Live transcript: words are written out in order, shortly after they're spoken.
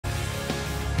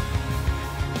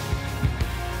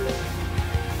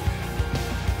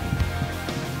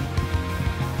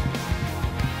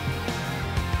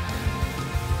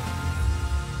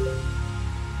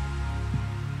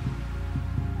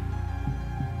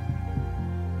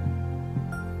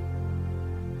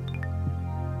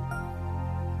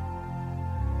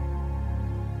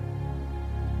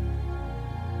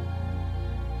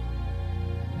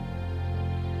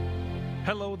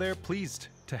Hello there, pleased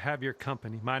to have your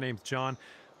company. My name's John.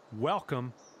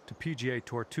 Welcome to PGA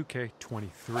Tour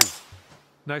 2K23.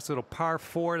 Nice little par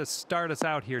 4 to start us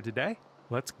out here today.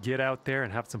 Let's get out there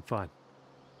and have some fun.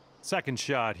 Second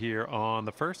shot here on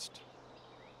the first.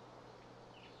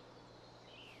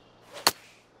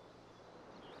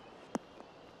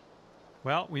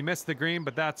 Well, we missed the green,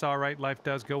 but that's all right. Life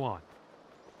does go on.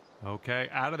 Okay,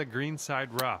 out of the green side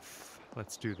rough.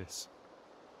 Let's do this.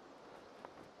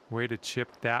 Way to chip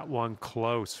that one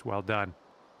close. Well done.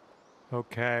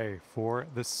 Okay, for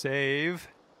the save.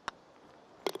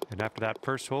 And after that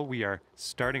first hole, we are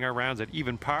starting our rounds at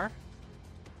even par.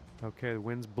 Okay, the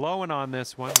wind's blowing on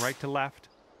this one, right to left.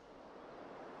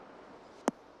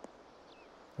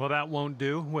 Well, that won't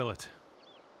do, will it?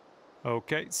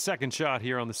 Okay, second shot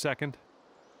here on the second.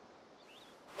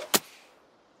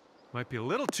 Might be a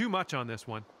little too much on this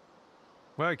one.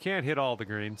 Well, I can't hit all the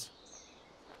greens.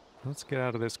 Let's get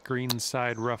out of this green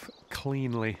side rough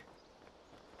cleanly.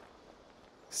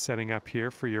 Setting up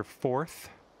here for your fourth.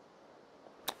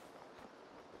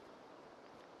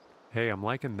 Hey, I'm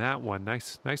liking that one.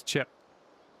 Nice chip.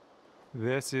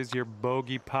 This is your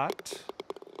bogey putt.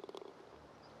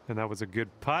 And that was a good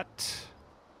putt.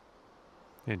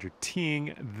 And you're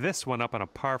teeing this one up on a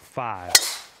par 5.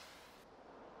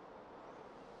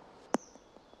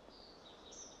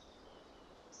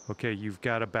 Okay, you've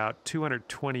got about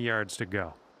 220 yards to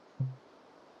go.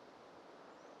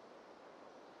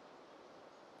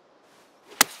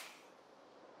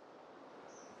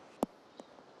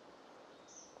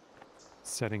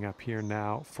 Setting up here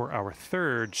now for our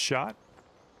third shot.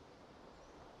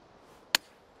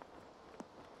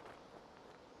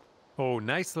 Oh,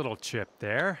 nice little chip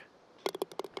there.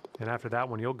 And after that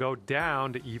one, you'll go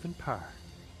down to even par.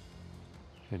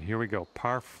 And here we go,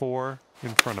 par 4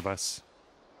 in front of us.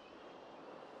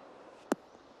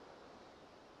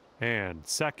 And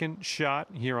second shot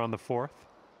here on the fourth.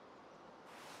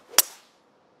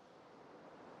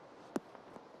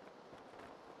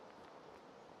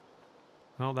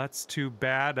 Well, that's too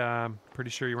bad.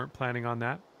 Pretty sure you weren't planning on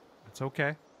that. It's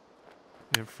okay.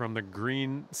 And from the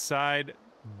green side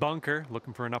bunker,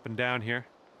 looking for an up and down here.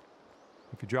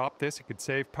 If you drop this, you could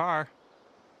save par.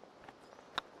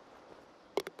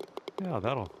 Yeah,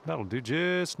 that'll do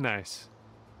just nice.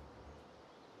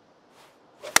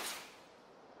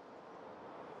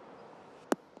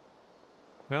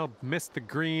 Well, missed the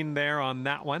green there on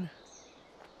that one.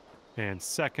 And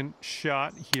second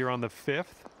shot here on the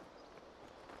fifth.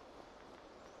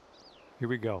 Here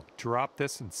we go. Drop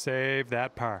this and save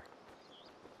that par.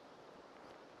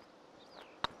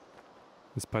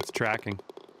 This putt's tracking.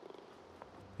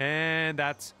 And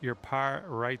that's your par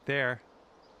right there.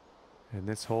 And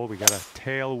this hole, we got a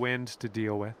tailwind to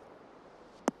deal with.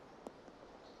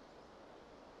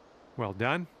 Well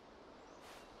done.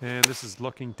 And this is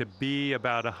looking to be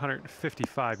about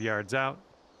 155 yards out.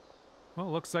 Well,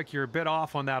 it looks like you're a bit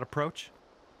off on that approach.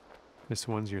 This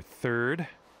one's your third.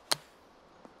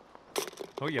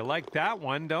 Oh, you like that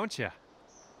one, don't you?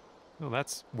 Well,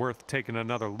 that's worth taking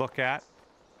another look at.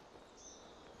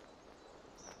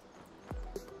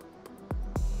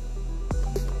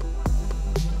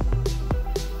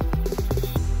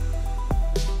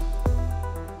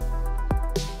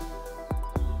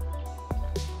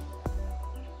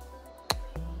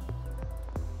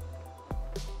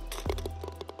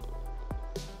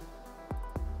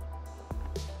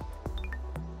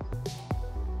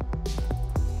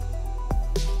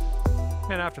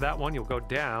 And after that one, you'll go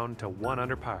down to 1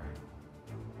 under par.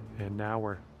 And now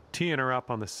we're teeing her up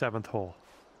on the 7th hole.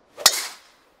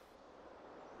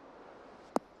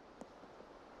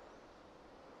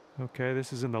 Okay,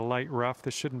 this is in the light rough.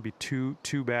 This shouldn't be too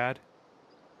bad.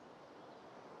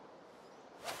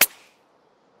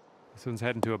 This one's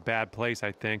heading to a bad place,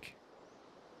 I think.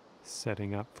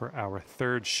 Setting up for our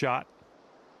third shot.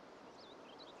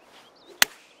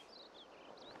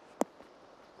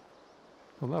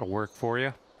 Well, that'll work for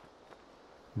you.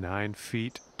 9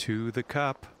 feet to the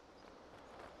cup.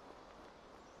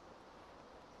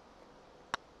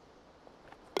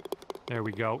 There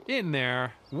we go. In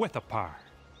there with a par.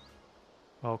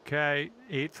 Okay,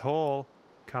 8th hole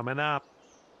coming up.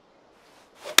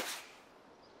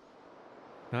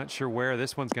 Not sure where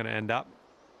this one's going to end up.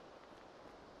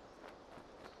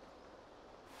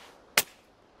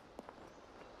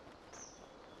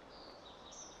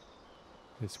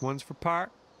 This one's for par.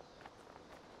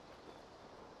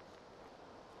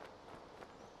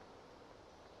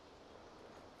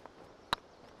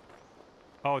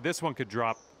 Oh, this one could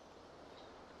drop.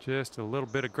 Just a little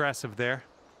bit aggressive there.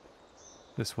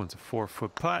 This one's a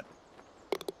 4-foot putt.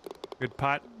 Good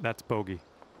putt. That's bogey.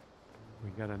 We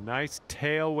got a nice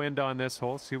tailwind on this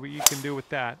hole. See what you can do with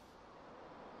that.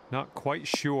 Not quite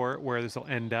sure where this will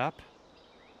end up.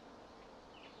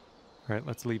 All right,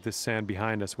 let's leave this sand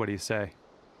behind us. What do you say?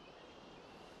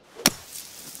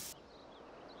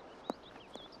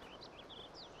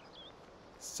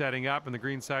 Setting up in the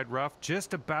greenside rough,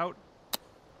 just about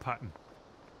putting.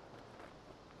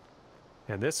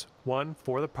 And this one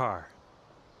for the par.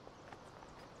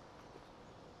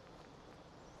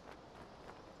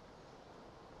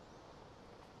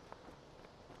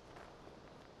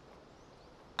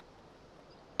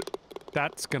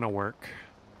 That's gonna work.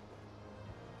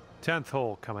 10th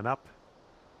hole coming up.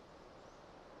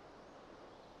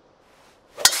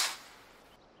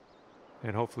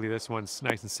 And hopefully this one's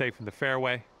nice and safe in the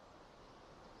fairway.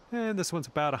 And this one's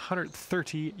about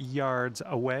 130 yards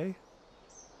away.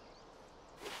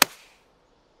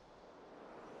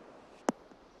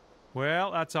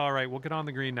 Well, that's all right. We'll get on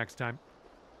the green next time.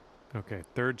 Okay,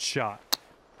 third shot.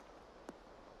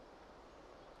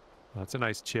 That's a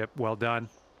nice chip. Well done.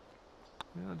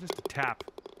 Well, just a tap.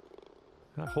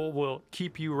 That hole will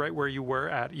keep you right where you were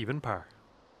at even par.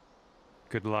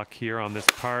 Good luck here on this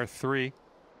par 3.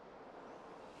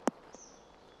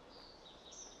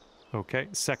 Okay,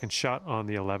 second shot on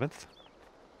the 11th.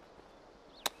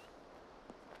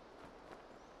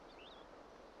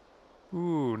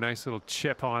 Ooh, nice little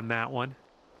chip on that one.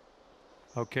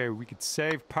 Okay, we could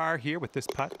save par here with this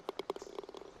putt.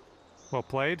 Well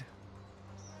played.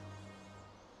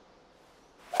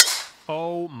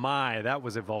 Oh my, that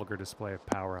was a vulgar display of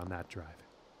power on that drive.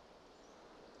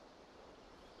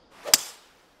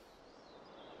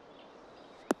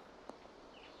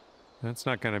 That's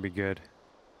not going to be good.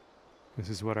 This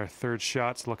is what our third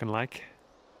shot's looking like.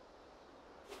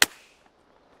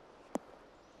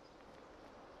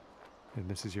 And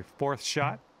this is your fourth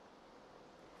shot.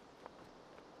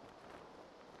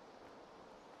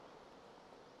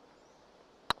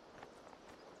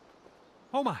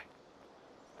 Oh my!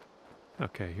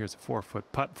 Okay, here's a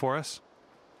 4-foot putt for us.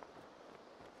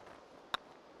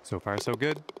 So far, so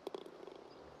good.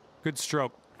 Good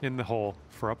stroke in the hole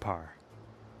for a par.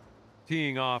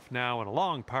 Teeing off now in a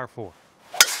long par 4.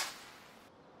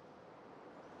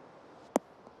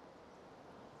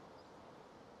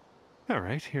 All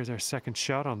right, here's our second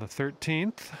shot on the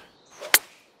 13th.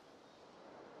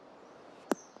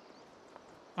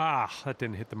 Ah, that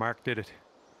didn't hit the mark, did it?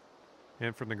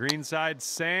 And from the green side,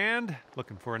 sand.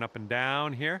 Looking for an up and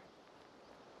down here.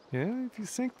 Yeah, if you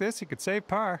sink this, you could save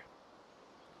par.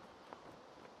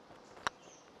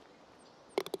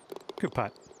 Good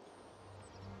putt.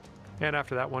 And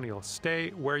after that one, you'll stay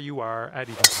where you are at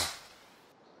even par.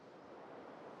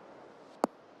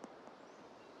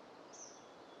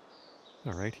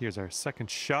 All right, here's our second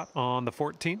shot on the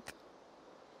 14th.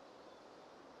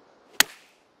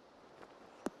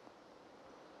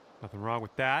 Nothing wrong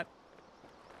with that.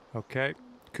 Okay,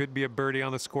 could be a birdie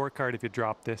on the scorecard if you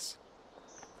drop this.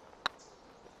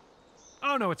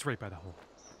 Oh no, it's right by the hole.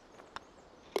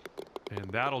 And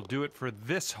that'll do it for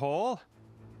this hole.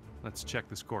 Let's check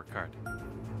the scorecard.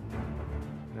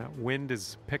 That wind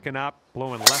is picking up,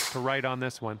 blowing left to right on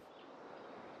this one.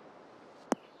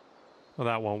 Well,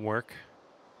 that won't work.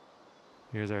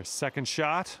 Here's our second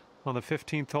shot on the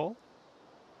 15th hole.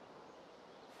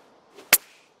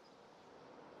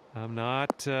 I'm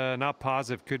not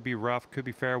positive. Could be rough, could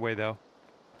be fairway though.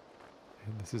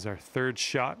 And this is our third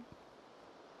shot.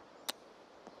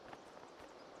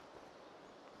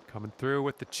 Coming through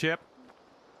with the chip.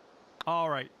 All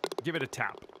right, give it a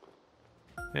tap.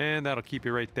 And that'll keep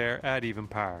you right there at even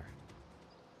par.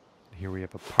 Here we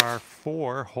have a par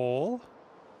 4 hole.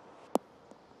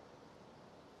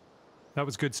 That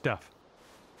was good stuff.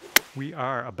 We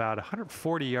are about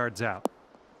 140 yards out.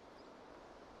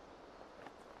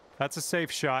 That's a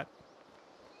safe shot.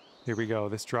 Here we go.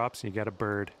 This drops and you got a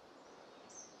bird.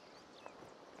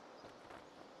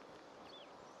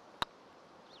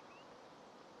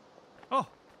 Oh!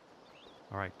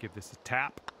 All right, give this a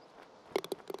tap.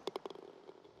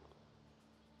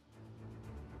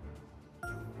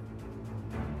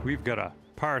 We've got a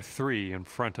par 3 in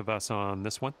front of us on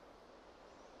this one.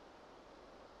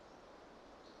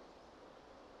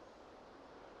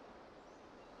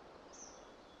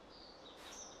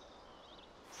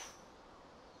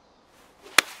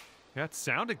 That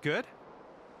sounded good.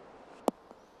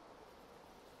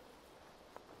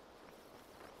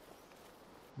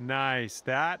 Nice.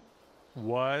 That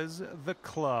was the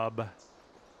club.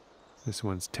 This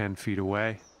one's 10 feet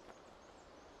away.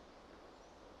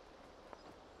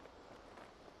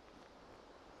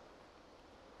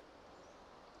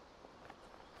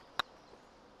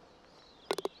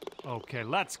 Okay,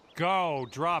 let's go.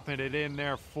 Dropping it in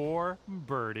there for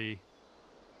birdie.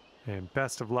 And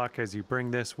best of luck as you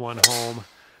bring this one home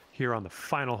here on the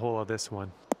final hole of this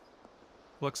one.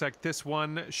 Looks like this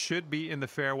one should be in the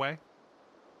fairway.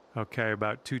 Okay,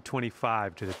 about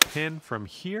 225 to the pin from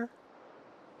here.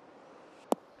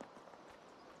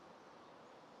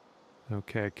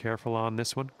 Okay, careful on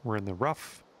this one. We're in the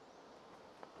rough.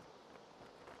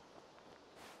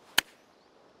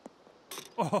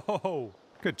 Oh,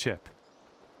 good chip.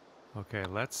 Okay,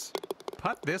 let's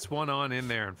put this one on in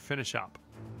there and finish up.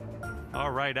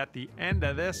 All right, at the end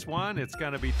of this one, it's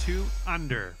going to be 2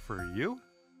 under for you.